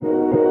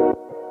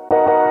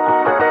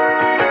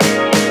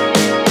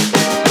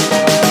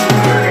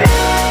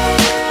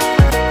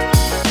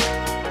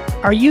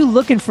Are you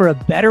looking for a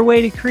better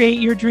way to create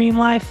your dream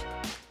life?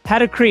 How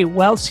to create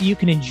wealth so you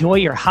can enjoy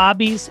your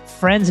hobbies,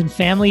 friends, and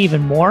family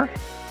even more?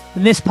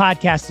 Then this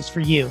podcast is for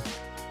you.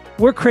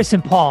 We're Chris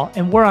and Paul,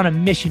 and we're on a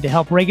mission to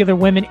help regular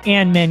women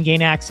and men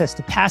gain access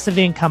to passive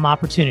income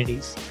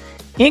opportunities.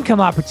 Income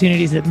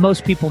opportunities that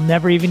most people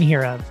never even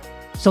hear of.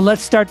 So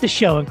let's start the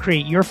show and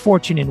create your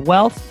fortune in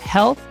wealth,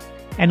 health,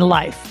 and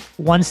life,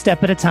 one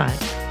step at a time.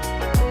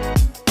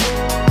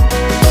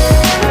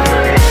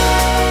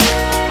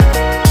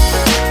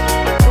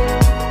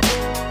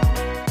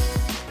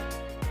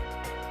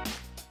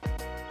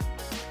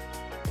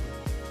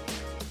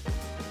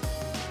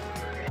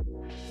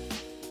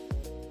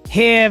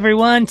 Hey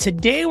everyone,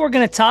 today we're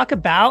going to talk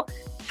about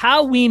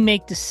how we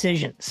make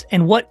decisions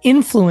and what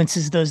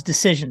influences those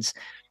decisions.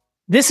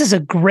 This is a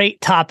great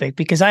topic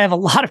because I have a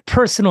lot of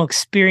personal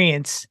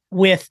experience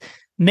with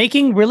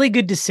making really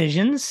good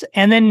decisions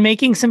and then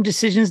making some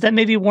decisions that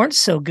maybe weren't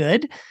so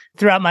good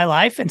throughout my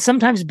life, and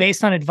sometimes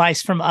based on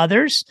advice from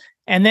others,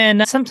 and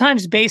then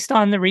sometimes based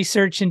on the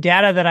research and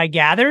data that I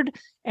gathered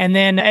and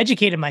then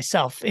educated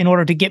myself in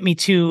order to get me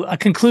to a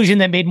conclusion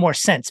that made more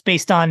sense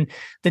based on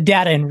the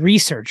data and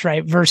research,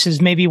 right?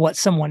 Versus maybe what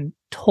someone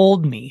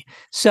told me.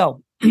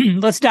 So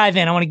let's dive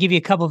in. I want to give you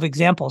a couple of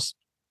examples.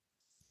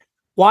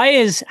 Why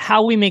is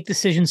how we make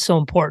decisions so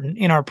important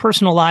in our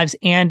personal lives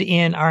and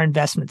in our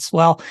investments?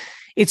 Well,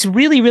 it's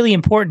really, really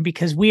important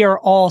because we are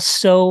all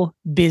so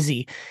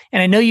busy.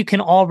 And I know you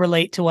can all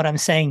relate to what I'm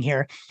saying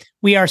here.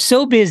 We are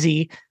so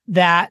busy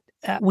that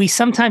we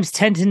sometimes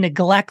tend to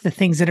neglect the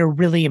things that are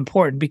really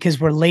important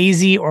because we're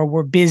lazy or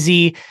we're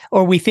busy,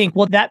 or we think,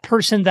 well, that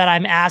person that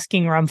I'm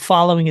asking or I'm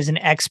following is an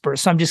expert,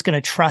 so I'm just going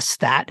to trust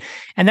that.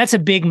 And that's a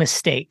big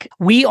mistake.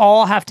 We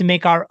all have to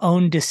make our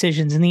own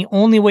decisions. And the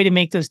only way to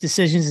make those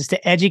decisions is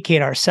to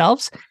educate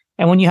ourselves.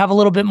 And when you have a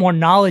little bit more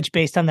knowledge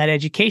based on that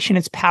education,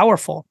 it's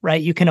powerful,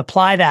 right? You can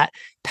apply that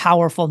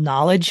powerful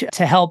knowledge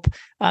to help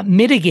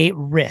mitigate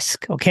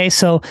risk. Okay,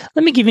 so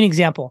let me give you an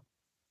example.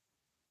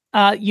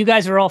 You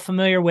guys are all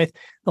familiar with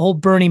the whole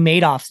Bernie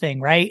Madoff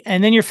thing, right?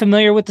 And then you're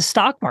familiar with the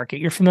stock market.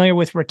 You're familiar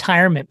with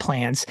retirement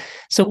plans.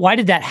 So why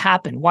did that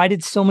happen? Why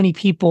did so many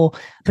people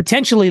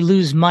potentially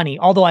lose money?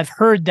 Although I've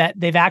heard that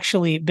they've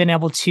actually been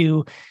able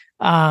to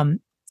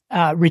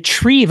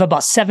retrieve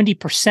about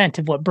 70%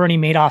 of what Bernie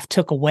Madoff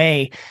took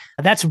away.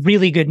 That's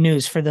really good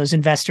news for those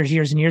investors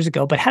years and years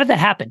ago. But how did that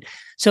happen?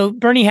 So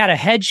Bernie had a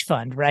hedge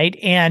fund, right?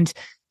 And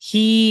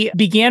he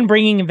began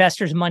bringing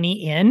investors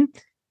money in.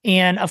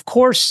 And of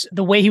course,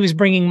 the way he was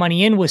bringing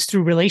money in was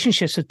through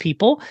relationships with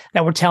people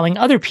that were telling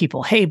other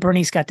people, hey,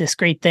 Bernie's got this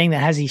great thing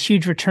that has these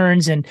huge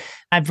returns and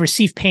I've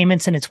received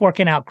payments and it's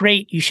working out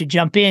great. You should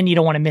jump in. You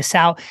don't want to miss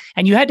out.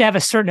 And you had to have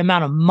a certain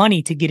amount of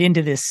money to get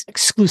into this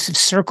exclusive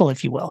circle,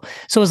 if you will.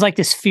 So it was like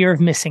this fear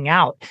of missing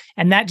out.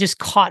 And that just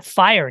caught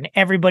fire. And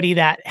everybody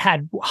that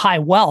had high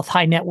wealth,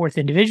 high net worth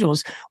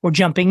individuals were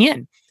jumping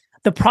in.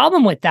 The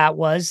problem with that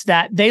was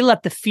that they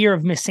let the fear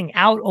of missing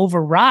out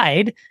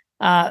override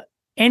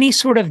any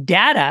sort of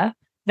data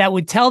that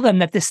would tell them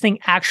that this thing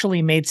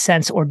actually made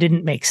sense or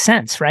didn't make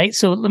sense, right?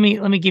 So let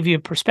me give you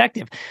a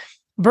perspective.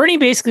 Bernie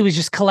basically was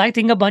just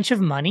collecting a bunch of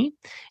money,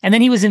 and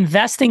then he was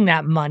investing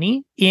that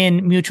money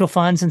in mutual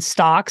funds and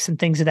stocks and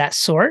things of that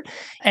sort,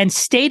 and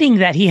stating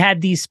that he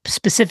had these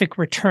specific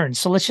returns.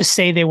 So let's just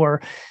say they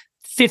were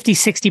 50,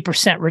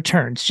 60%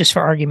 returns, just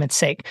for argument's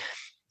sake.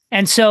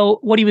 And so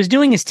what he was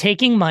doing is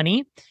taking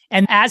money,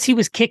 and as he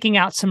was kicking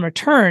out some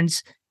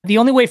returns, the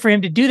only way for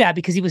him to do that,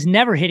 because he was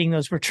never hitting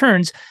those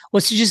returns,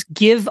 was to just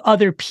give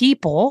other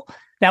people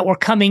that were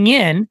coming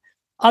in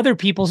other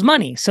people's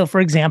money. So for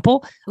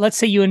example, let's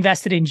say you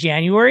invested in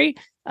January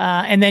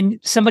and then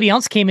somebody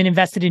else came and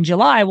invested in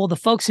July. Well, the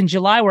folks in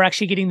July were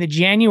actually getting the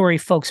January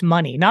folks'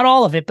 money, not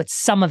all of it, but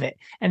some of it.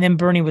 And then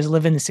Bernie was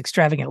living this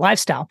extravagant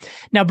lifestyle.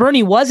 Now,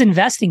 Bernie was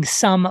investing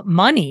some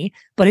money,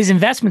 but his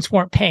investments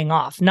weren't paying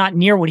off, not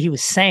near what he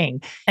was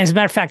saying. As a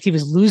matter of fact, he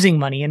was losing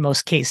money in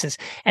most cases.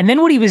 And then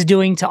what he was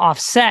doing to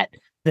offset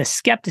the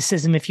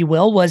skepticism, if you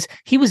will, was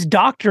he was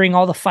doctoring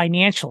all the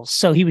financials.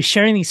 So he was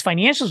sharing these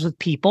financials with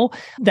people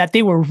that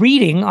they were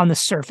reading on the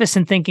surface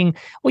and thinking,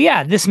 well,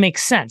 yeah, this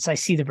makes sense. I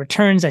see the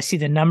returns, I see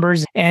the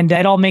numbers, and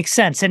it all makes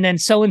sense. And then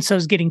so-and-so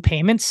is getting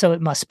payments, so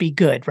it must be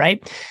good,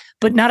 right?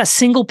 But not a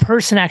single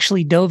person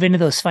actually dove into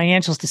those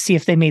financials to see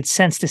if they made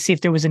sense, to see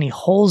if there was any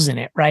holes in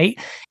it, right?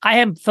 I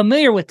am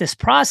familiar with this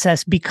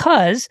process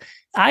because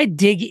I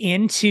dig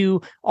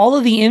into all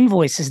of the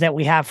invoices that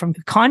we have from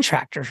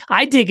contractors.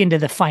 I dig into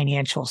the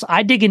financials.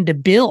 I dig into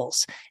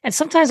bills. And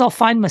sometimes I'll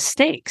find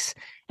mistakes.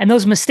 And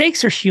those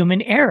mistakes are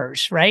human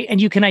errors, right? And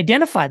you can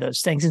identify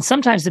those things. And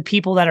sometimes the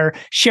people that are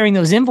sharing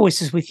those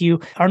invoices with you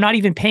are not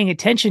even paying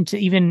attention to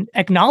even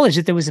acknowledge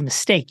that there was a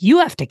mistake. You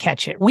have to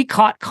catch it. We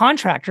caught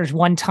contractors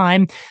one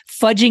time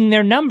fudging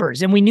their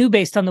numbers, and we knew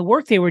based on the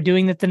work they were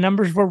doing that the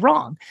numbers were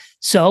wrong.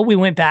 So we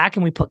went back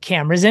and we put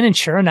cameras in, and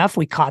sure enough,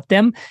 we caught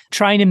them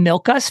trying to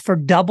milk us for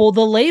double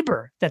the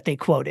labor that they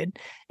quoted.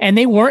 And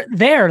they weren't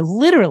there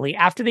literally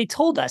after they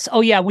told us,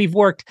 oh yeah, we've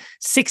worked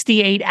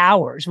 68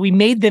 hours. We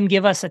made them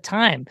give us a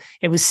time.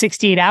 It was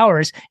 68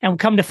 hours. And we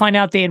come to find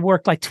out they had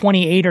worked like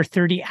 28 or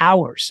 30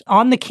 hours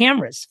on the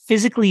cameras,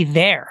 physically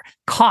there,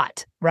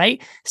 caught, right?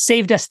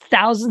 Saved us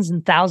thousands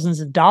and thousands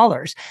of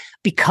dollars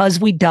because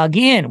we dug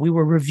in. We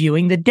were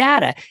reviewing the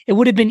data. It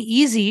would have been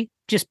easy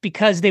just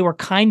because they were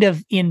kind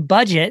of in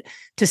budget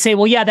to say,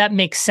 well, yeah, that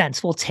makes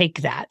sense. We'll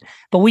take that.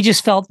 But we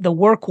just felt the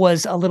work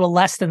was a little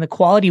less than the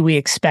quality we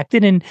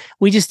expected. And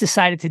we just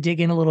decided to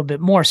dig in a little bit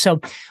more. So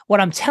what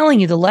I'm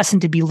telling you, the lesson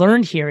to be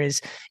learned here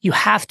is you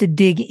have to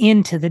dig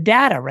into the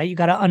data, right? You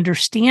got to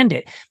understand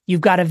it.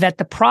 You've got to vet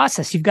the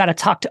process. You've got to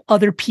talk to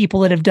other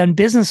people that have done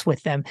business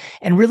with them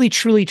and really,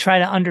 truly try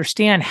to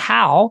understand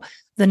how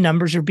the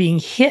numbers are being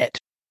hit.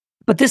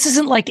 But this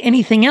isn't like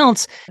anything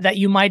else that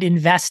you might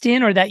invest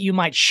in or that you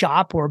might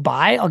shop or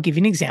buy. I'll give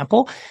you an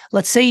example.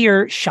 Let's say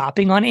you're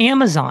shopping on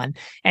Amazon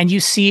and you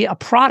see a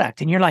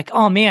product and you're like,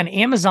 oh man,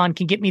 Amazon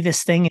can get me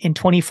this thing in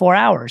 24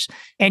 hours.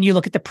 And you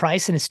look at the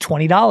price and it's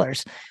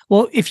 $20.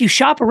 Well, if you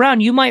shop around,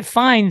 you might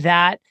find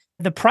that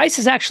the price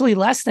is actually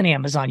less than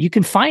Amazon. You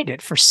can find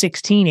it for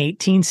 $16,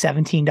 $18,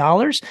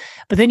 $17.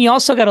 But then you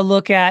also got to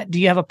look at, do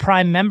you have a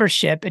Prime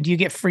membership and do you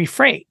get free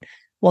freight?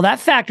 Well,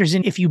 that factors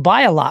in if you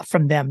buy a lot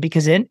from them,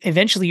 because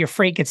eventually your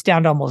freight gets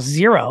down to almost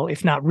zero,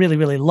 if not really,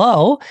 really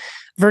low,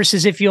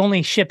 versus if you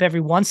only ship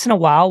every once in a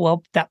while,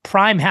 well, that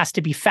Prime has to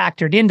be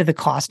factored into the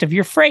cost of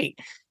your freight.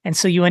 And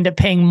so you end up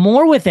paying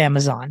more with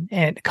Amazon.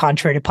 And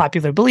contrary to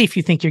popular belief,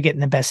 you think you're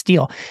getting the best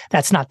deal.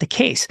 That's not the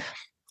case.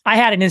 I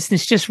had an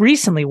instance just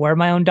recently where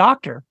my own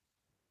doctor,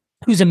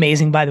 who's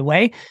amazing, by the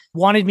way,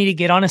 wanted me to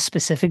get on a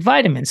specific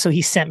vitamin. So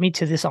he sent me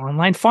to this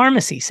online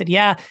pharmacy. He said,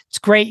 yeah, it's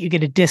great. You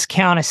get a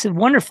discount. I said,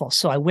 wonderful.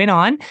 So I went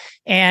on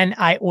and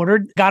I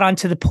got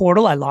onto the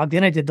portal. I logged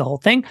in. I did the whole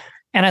thing.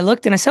 And I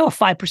looked and I said, oh,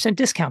 5%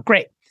 discount.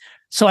 Great.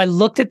 So I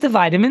looked at the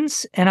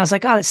vitamins and I was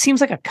like, oh, it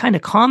seems like a kind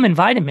of common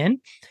vitamin.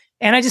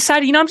 And I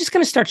decided, I'm just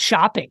going to start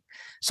shopping.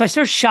 So I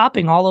started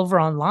shopping all over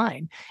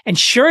online. And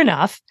sure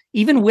enough,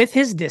 even with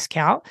his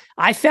discount,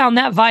 I found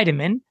that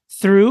vitamin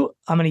through,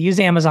 I'm going to use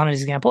Amazon as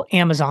an example,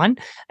 Amazon.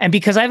 And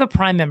because I have a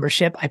Prime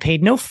membership, I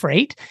paid no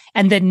freight.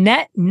 And the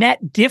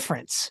net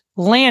difference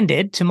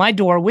landed to my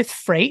door with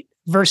freight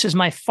versus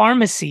my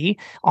pharmacy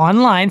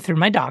online through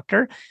my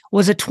doctor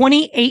was a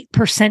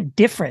 28%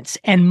 difference.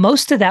 And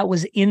most of that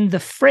was in the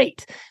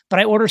freight. But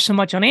I order so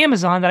much on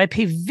Amazon that I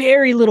pay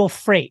very little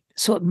freight.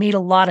 So it made a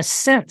lot of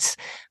sense.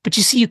 But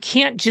you see, you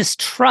can't just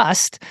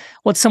trust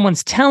what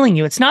someone's telling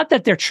you. It's not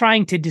that they're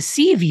trying to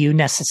deceive you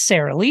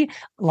necessarily,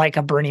 like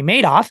a Bernie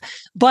Madoff,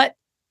 but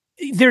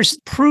there's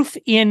proof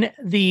in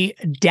the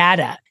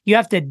data. You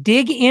have to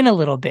dig in a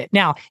little bit.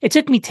 Now, it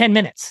took me 10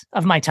 minutes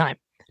of my time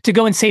to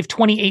go and save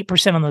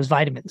 28% on those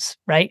vitamins,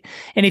 right?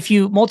 And if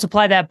you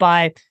multiply that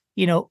by,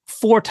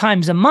 4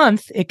 times a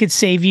month, it could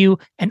save you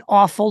an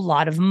awful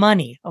lot of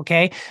money,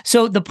 okay?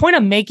 So the point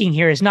I'm making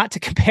here is not to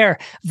compare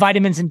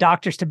vitamins and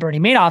doctors to Bernie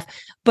Madoff,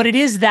 but it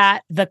is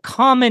that the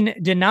common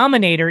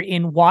denominator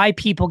in why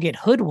people get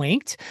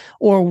hoodwinked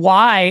or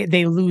why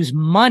they lose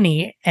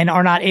money and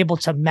are not able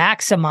to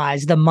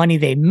maximize the money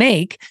they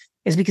make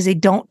is because they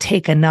don't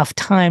take enough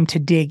time to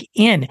dig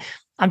in.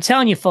 I'm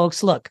telling you,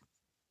 folks, look,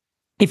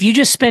 if you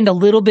just spend a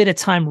little bit of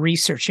time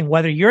researching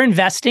whether you're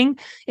investing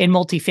in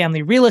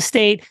multifamily real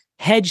estate,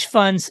 hedge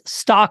funds,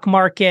 stock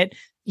market,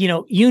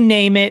 you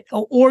name it,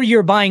 or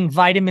you're buying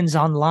vitamins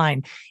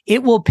online,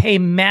 it will pay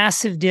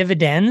massive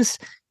dividends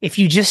if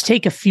you just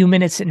take a few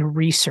minutes and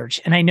research.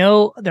 And I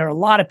know there are a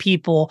lot of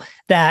people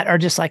that are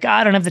just like,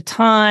 I don't have the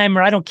time,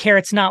 or I don't care,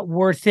 it's not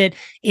worth it.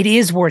 It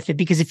is worth it,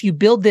 because if you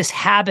build this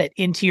habit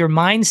into your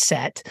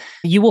mindset,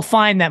 you will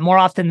find that more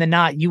often than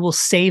not, you will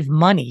save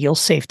money, you'll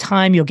save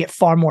time, you'll get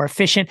far more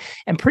efficient.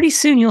 And pretty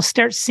soon you'll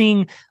start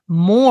seeing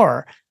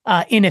more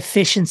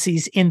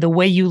inefficiencies in the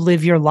way you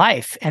live your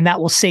life. And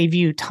that will save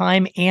you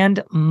time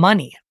and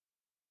money.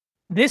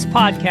 This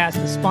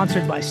podcast is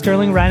sponsored by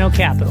Sterling Rhino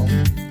Capital.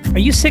 Are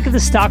you sick of the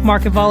stock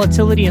market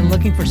volatility and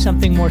looking for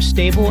something more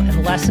stable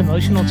and less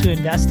emotional to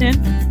invest in?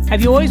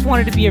 Have you always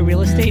wanted to be a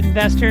real estate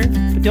investor,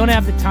 but don't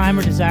have the time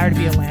or desire to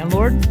be a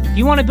landlord? Do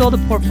you want to build a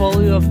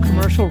portfolio of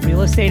commercial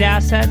real estate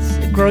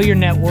assets, grow your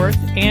net worth,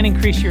 and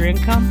increase your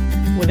income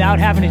without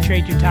having to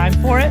trade your time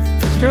for it?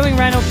 Sterling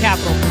Rhino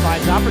Capital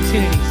provides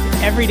opportunities to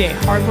everyday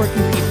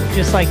hardworking people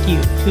just like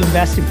you to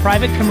invest in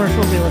private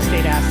commercial real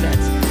estate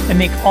assets and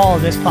make all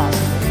of this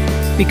possible.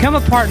 Become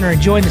a partner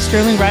and join the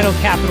Sterling Rhino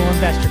Capital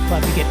Investor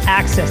Club to get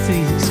access to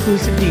these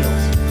exclusive deals.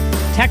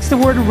 Text the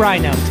word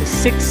RHINO to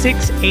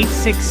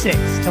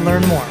 66866 to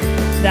learn more.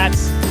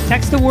 That's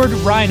text the word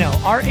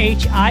RHINO,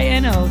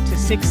 R-H-I-N-O, to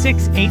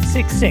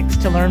 66866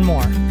 to learn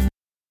more.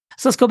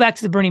 So let's go back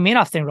to the Bernie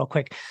Madoff thing real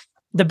quick.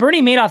 The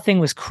Bernie Madoff thing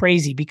was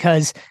crazy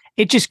because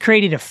it just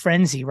created a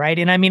frenzy, right?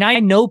 And I mean, I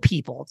know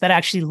people that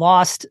actually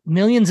lost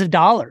millions of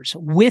dollars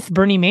with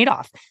Bernie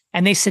Madoff.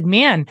 And they said,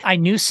 man, I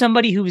knew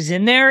somebody who was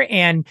in there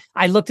and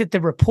I looked at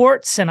the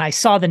reports and I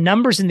saw the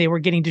numbers and they were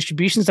getting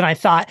distributions and I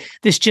thought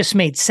this just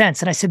made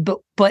sense. And I said,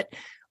 but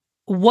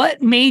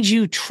what made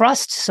you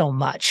trust so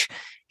much?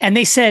 And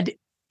they said,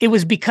 it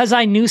was because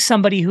I knew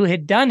somebody who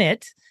had done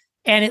it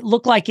and it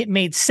looked like it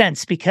made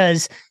sense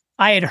because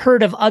I had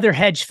heard of other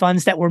hedge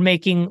funds that were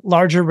making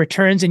larger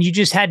returns and you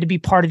just had to be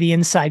part of the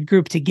inside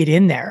group to get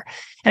in there.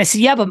 And I said,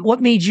 yeah, but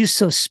what made you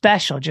so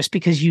special? Just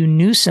because you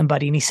knew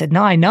somebody? And he said,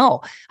 no, I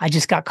know. I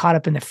just got caught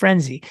up in the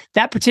frenzy.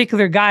 That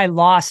particular guy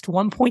lost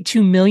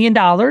 $1.2 million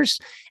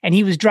and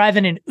he was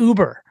driving an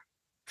Uber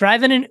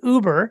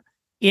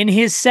in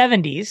his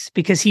 70s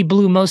because he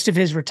blew most of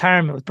his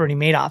retirement with Bernie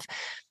Madoff.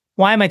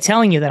 Why am I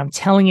telling you that? I'm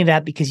telling you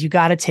that because you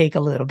got to take a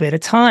little bit of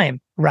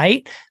time,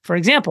 right? For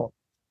example,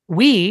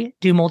 we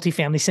do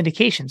multifamily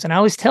syndications. And I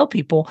always tell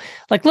people,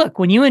 like, look,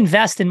 when you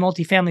invest in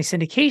multifamily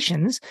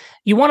syndications,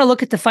 you want to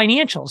look at the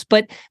financials,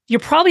 but you're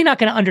probably not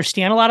going to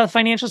understand a lot of the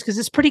financials because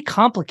it's pretty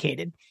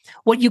complicated.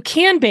 What you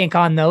can bank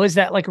on, though, is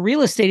that like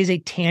real estate is a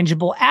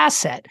tangible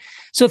asset.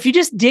 So if you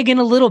just dig in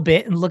a little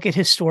bit and look at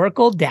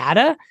historical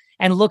data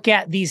and look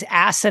at these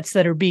assets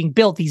that are being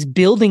built, these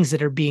buildings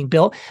that are being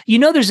built, you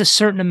know there's a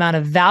certain amount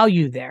of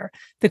value there.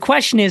 The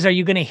question is, are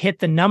you going to hit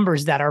the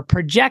numbers that are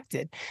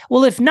projected?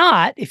 Well, if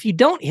not, if you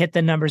don't hit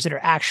the numbers that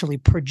are actually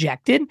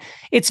projected,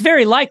 it's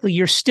very likely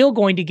you're still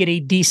going to get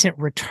a decent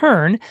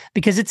return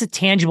because it's a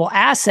tangible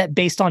asset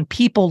based on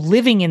people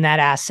living in that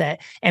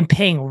asset and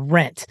paying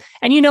rent.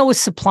 And you know, with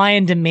supply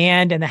and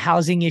demand and the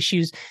housing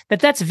issues,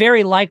 that's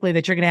very likely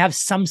that you're going to have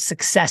some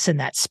success in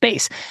that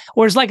space.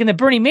 Whereas like in the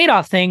Bernie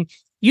Madoff thing,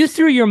 you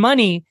threw your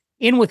money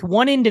in with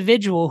one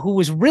individual who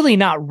was really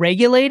not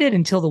regulated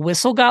until the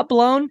whistle got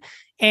blown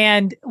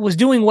and was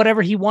doing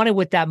whatever he wanted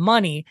with that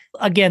money.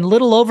 Again,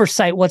 little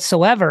oversight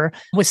whatsoever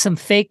with some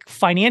fake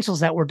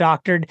financials that were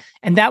doctored.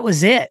 And that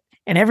was it.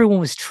 And everyone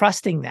was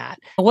trusting that.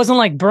 It wasn't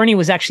like Bernie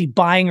was actually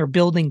buying or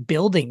building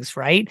buildings,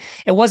 right?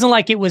 It wasn't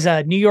like it was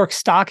a New York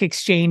Stock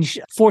Exchange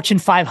Fortune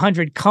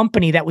 500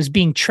 company that was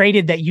being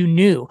traded that you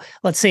knew.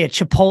 Let's say a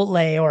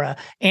Chipotle or a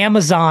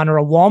Amazon or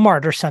a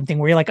Walmart or something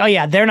where you're like, oh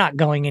yeah, they're not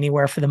going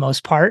anywhere for the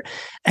most part.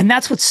 And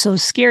that's what's so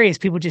scary is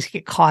people just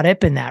get caught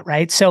up in that,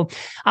 right? So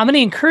I'm going to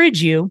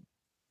encourage you,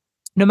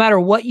 no matter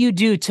what you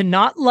do, to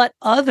not let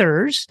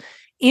others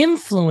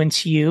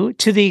influence you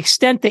to the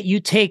extent that you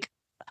take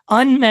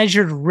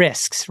unmeasured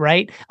risks,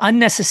 right?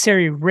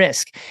 Unnecessary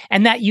risk.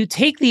 And that you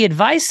take the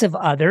advice of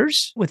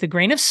others with a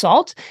grain of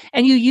salt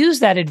and you use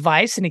that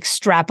advice and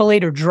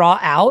extrapolate or draw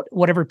out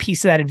whatever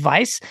piece of that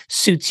advice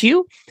suits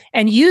you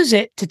and use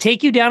it to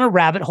take you down a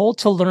rabbit hole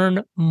to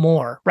learn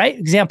more, right?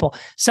 Example,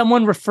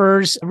 someone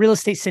refers a real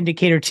estate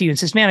syndicator to you and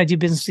says, man, I do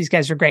business with these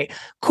guys, are great.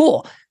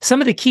 Cool.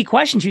 Some of the key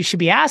questions you should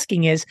be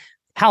asking is,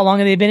 how long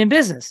have they been in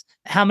business?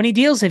 How many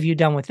deals have you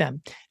done with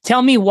them?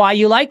 Tell me why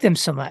you like them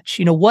so much.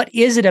 You know, what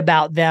is it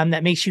about them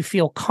that makes you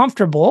feel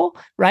comfortable,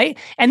 right?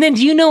 And then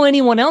do you know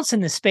anyone else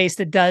in the space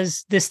that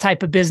does this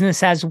type of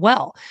business as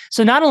well?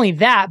 So not only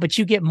that, but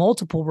you get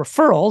multiple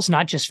referrals,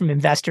 not just from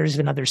investors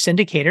and other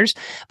syndicators,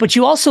 but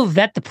you also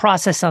vet the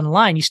process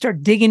online. You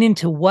start digging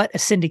into what a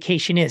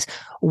syndication is,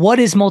 what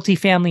is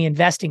multifamily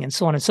investing, and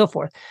so on and so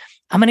forth.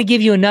 I'm going to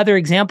give you another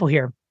example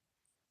here.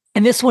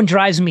 And this one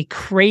drives me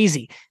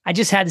crazy. I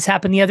just had this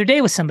happen the other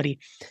day with somebody.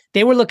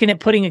 They were looking at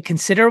putting a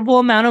considerable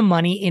amount of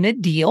money in a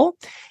deal,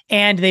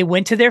 and they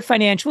went to their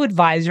financial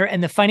advisor,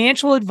 and the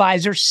financial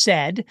advisor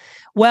said,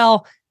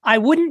 well, I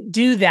wouldn't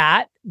do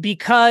that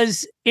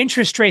because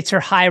interest rates are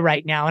high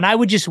right now, and I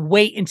would just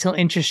wait until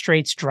interest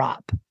rates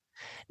drop.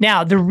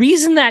 Now, the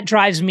reason that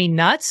drives me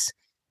nuts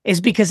is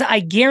because I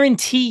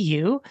guarantee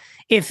you,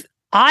 if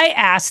I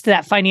asked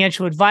that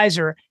financial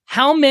advisor,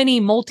 how many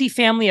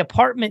multifamily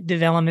apartment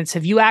developments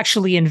have you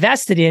actually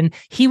invested in?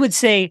 He would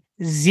say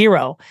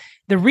 0.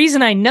 The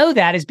reason I know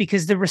that is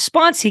because the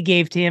response he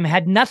gave to him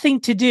had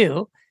nothing to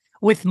do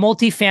with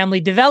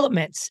multifamily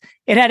developments.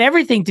 It had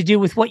everything to do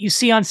with what you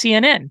see on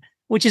CNN,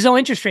 which is, oh,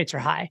 interest rates are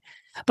high.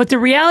 But the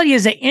reality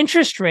is that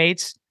interest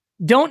rates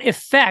don't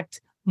affect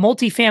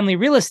multifamily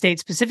real estate,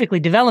 specifically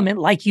development,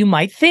 like you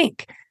might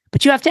think.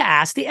 But you have to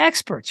ask the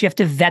experts. You have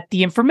to vet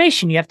the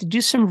information. You have to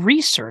do some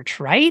research,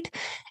 right?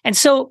 And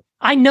so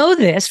I know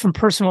this from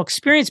personal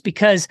experience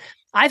because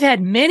I've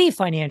had many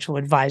financial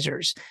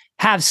advisors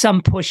have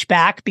some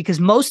pushback because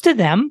most of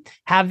them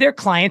have their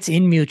clients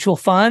in mutual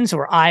funds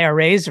or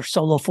IRAs or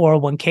solo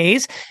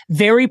 401ks,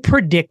 very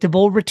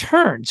predictable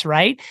returns,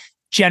 right?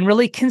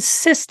 Generally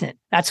consistent.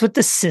 That's what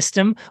the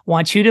system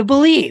wants you to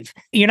believe.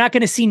 You're not going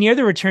to see near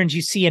the returns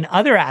you see in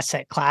other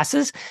asset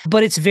classes,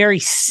 but it's very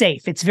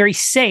safe. It's very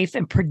safe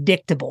and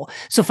predictable.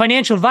 So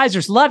financial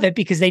advisors love it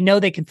because they know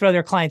they can throw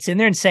their clients in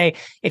there and say,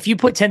 if you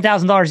put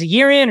 $10,000 a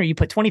year in, or you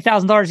put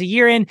 $20,000 a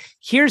year in,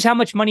 here's how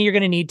much money you're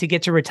going to need to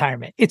get to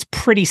retirement. It's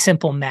pretty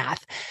simple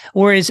math.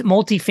 Whereas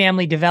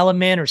multifamily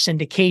development or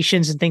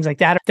syndications and things like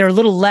that, they're a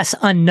little less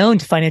unknown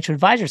to financial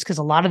advisors because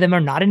a lot of them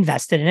are not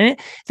invested in it.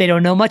 They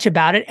don't know much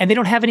about it and they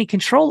don't have any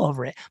control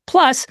over it. Plus,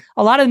 Plus,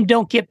 a lot of them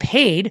don't get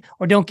paid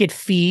or don't get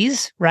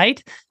fees,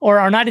 right? Or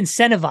are not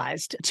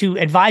incentivized to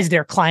advise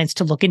their clients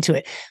to look into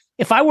it.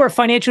 If I were a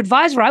financial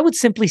advisor, I would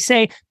simply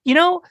say,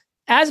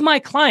 as my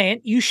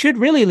client, you should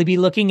really be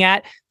looking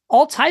at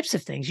all types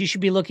of things. You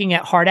should be looking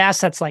at hard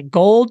assets like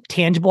gold,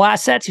 tangible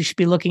assets. You should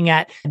be looking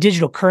at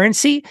digital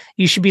currency.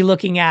 You should be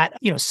looking at,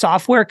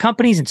 software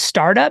companies and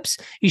startups.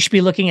 You should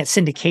be looking at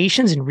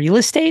syndications and real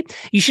estate.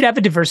 You should have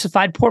a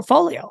diversified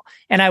portfolio.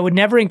 And I would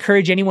never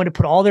encourage anyone to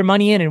put all their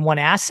money in one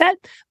asset,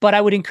 but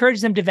I would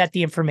encourage them to vet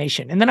the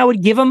information. And then I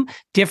would give them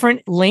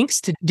different links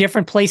to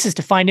different places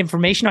to find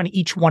information on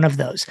each one of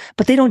those.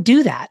 But they don't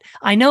do that.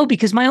 I know,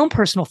 because my own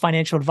personal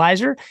financial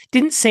advisor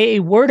didn't say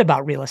a word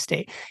about real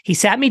estate. He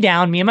sat me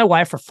down, me and my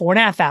wife, for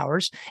 4.5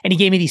 hours, and he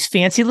gave me these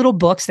fancy little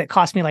books that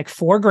cost me like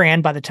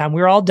 $4,000 by the time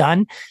we were all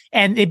done.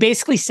 And they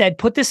basically said,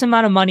 put this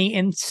amount of money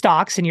in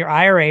stocks in your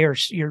IRA or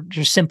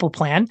your simple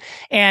plan.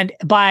 And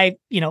by,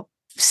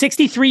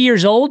 63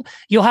 years old,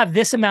 you'll have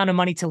this amount of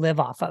money to live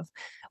off of.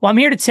 Well, I'm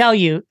here to tell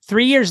you,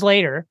 3 years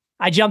later,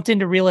 I jumped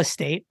into real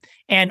estate,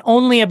 and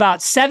only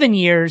about 7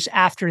 years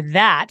after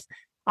that,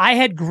 I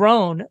had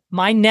grown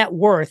my net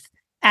worth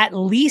at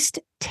least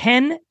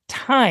 10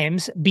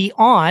 times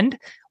beyond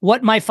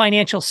what my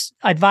financial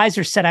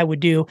advisor said I would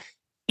do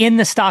in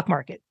the stock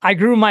market. I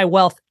grew my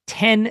wealth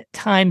 10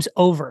 times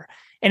over,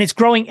 and it's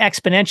growing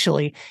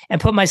exponentially, and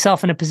put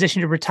myself in a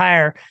position to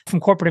retire from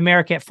corporate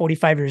America at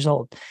 45 years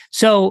old.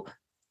 So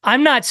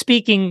I'm not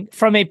speaking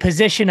from a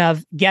position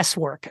of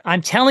guesswork.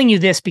 I'm telling you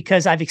this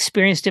because I've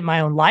experienced it in my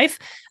own life.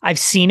 I've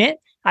seen it.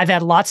 I've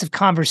had lots of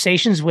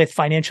conversations with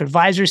financial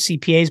advisors,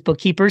 CPAs,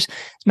 bookkeepers. As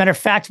a matter of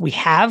fact, we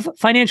have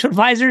financial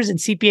advisors and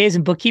CPAs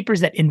and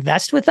bookkeepers that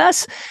invest with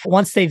us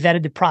once they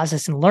vetted the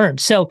process and learned.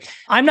 So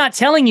I'm not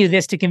telling you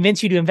this to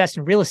convince you to invest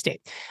in real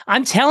estate.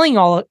 I'm telling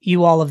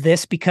you all of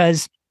this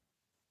because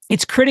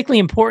it's critically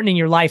important in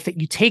your life that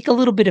you take a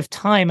little bit of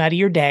time out of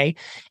your day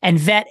and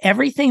vet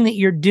everything that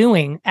you're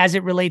doing as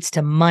it relates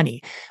to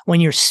money.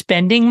 When you're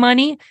spending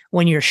money,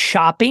 when you're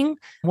shopping,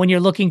 when you're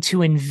looking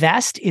to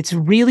invest, it's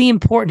really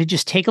important to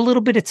just take a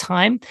little bit of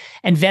time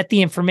and vet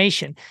the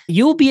information.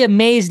 You'll be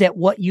amazed at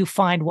what you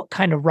find, what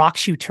kind of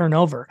rocks you turn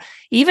over.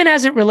 Even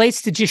as it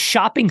relates to just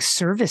shopping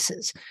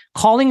services,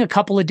 calling a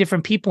couple of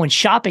different people and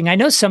shopping. I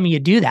know some of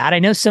you do that. I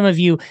know some of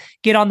you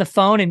get on the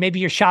phone and maybe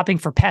you're shopping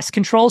for pest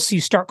control. So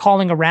you start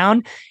calling around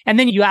and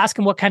then you ask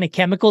them what kind of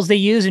chemicals they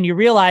use, and you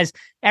realize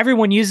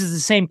everyone uses the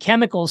same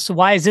chemicals. So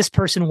why is this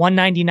person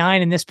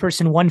 $199 and this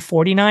person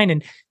 $149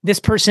 and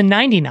this person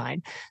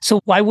 $99? So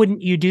why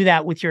wouldn't you do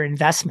that with your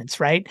investments,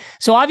 right?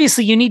 So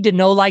obviously you need to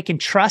know, like, and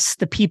trust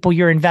the people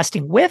you're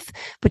investing with,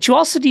 but you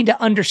also need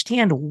to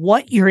understand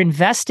what you're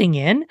investing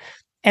in.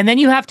 And then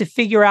you have to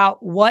figure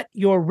out what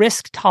your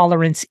risk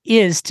tolerance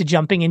is to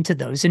jumping into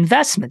those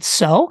investments.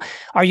 So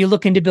are you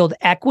looking to build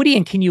equity,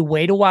 and can you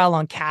wait a while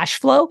on cash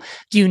flow?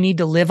 Do you need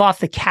to live off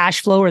the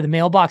cash flow or the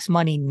mailbox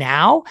money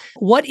now?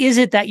 What is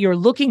it that you're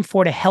looking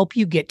for to help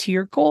you get to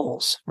your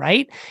goals,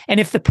 right? And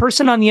if the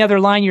person on the other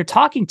line you're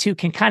talking to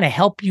can kind of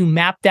help you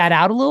map that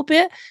out a little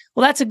bit,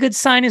 well, that's a good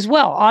sign as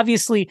well.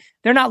 Obviously,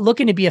 they're not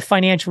looking to be a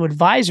financial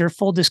advisor.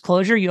 Full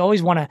disclosure, you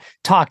always want to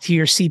talk to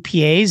your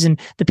CPAs and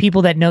the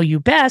people that know you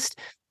best.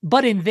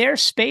 But in their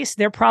space,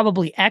 they're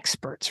probably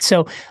experts.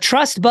 So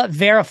trust but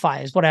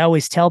verify is what I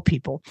always tell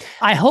people.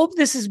 I hope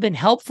this has been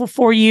helpful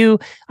for you.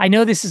 I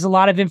know this is a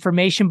lot of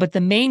information, but the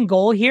main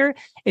goal here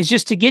is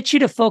just to get you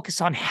to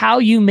focus on how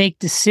you make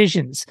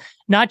decisions,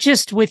 not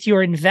just with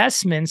your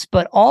investments,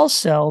 but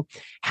also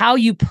how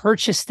you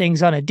purchase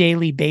things on a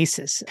daily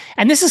basis.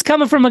 And this is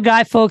coming from a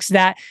guy, folks,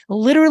 that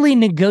literally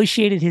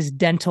negotiated his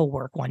dental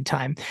work one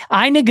time.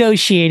 I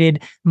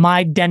negotiated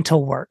my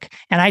dental work,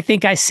 and I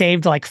think I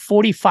saved like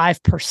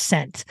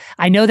 45%.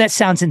 I know that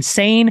sounds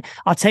insane.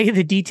 I'll tell you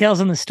the details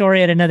on the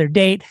story at another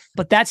date,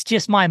 but that's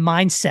just my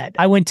mindset.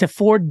 I went to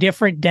 4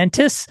 different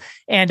dentists,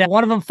 and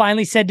one of them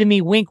finally said to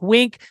me, wink,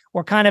 wink,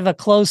 we're kind of a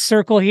closed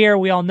circle here.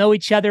 We all know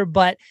each other,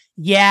 but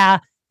yeah,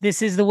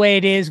 this is the way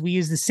it is. We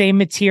use the same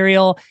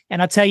material.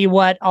 And I'll tell you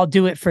what, I'll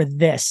do it for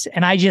this.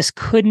 And I just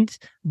couldn't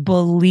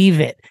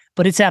believe it,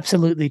 but it's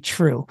absolutely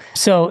true.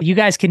 So you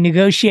guys can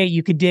negotiate,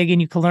 you can dig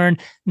in, you can learn.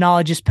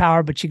 Knowledge is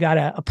power, but you got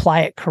to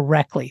apply it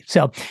correctly.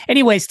 So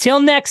anyways,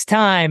 till next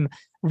time,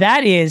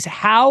 that is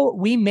how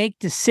we make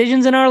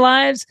decisions in our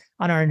lives,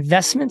 on our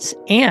investments,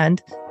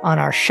 and on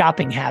our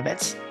shopping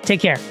habits.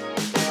 Take care.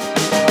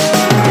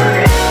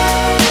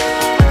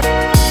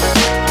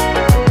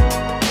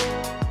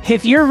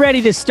 If you're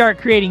ready to start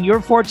creating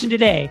your fortune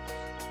today,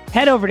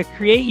 head over to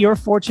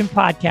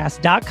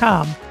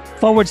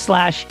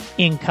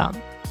createyourfortunepodcast.com/income.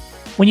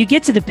 When you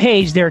get to the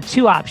page, there are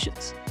 2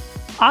 options.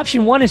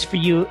 Option 1 is for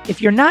you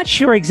if you're not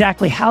sure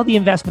exactly how the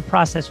investment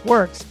process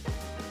works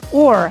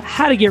or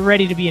how to get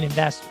ready to be an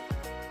investor.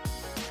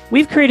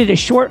 We've created a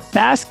short,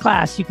 fast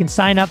class you can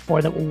sign up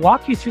for that will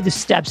walk you through the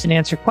steps and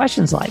answer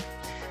questions like,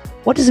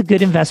 what does a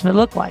good investment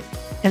look like?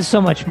 And so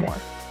much more.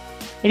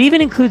 It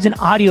even includes an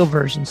audio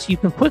version so you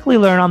can quickly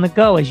learn on the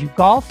go as you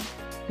golf,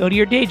 go to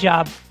your day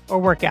job, or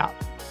work out.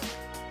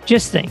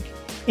 Just think,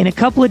 In a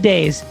couple of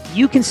days,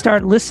 you can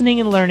start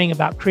listening and learning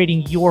about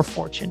creating your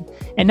fortune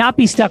and not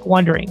be stuck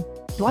wondering,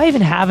 do I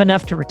even have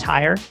enough to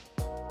retire?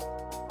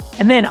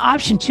 And then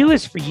option 2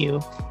 is for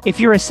you if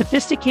you're a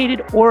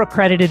sophisticated or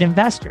accredited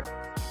investor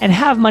and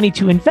have money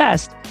to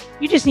invest.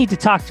 You just need to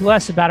talk to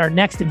us about our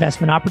next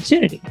investment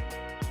opportunity.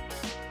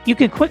 You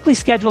can quickly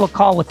schedule a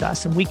call with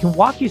us and we can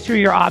walk you through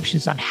your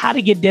options on how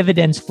to get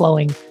dividends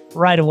flowing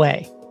right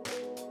away.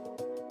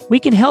 We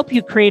can help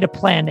you create a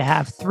plan to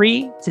have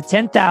 $3,000 to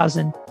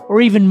 $10,000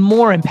 or even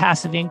more in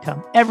passive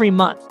income every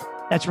month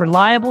that's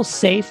reliable,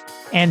 safe,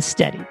 and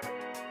steady.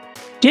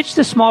 Ditch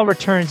the small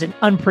returns and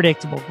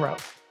unpredictable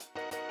growth.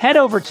 Head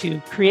over to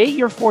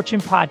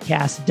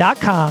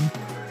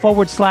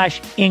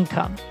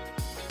createyourfortunepodcast.com/income.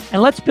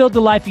 And let's build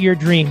the life of your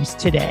dreams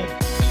today.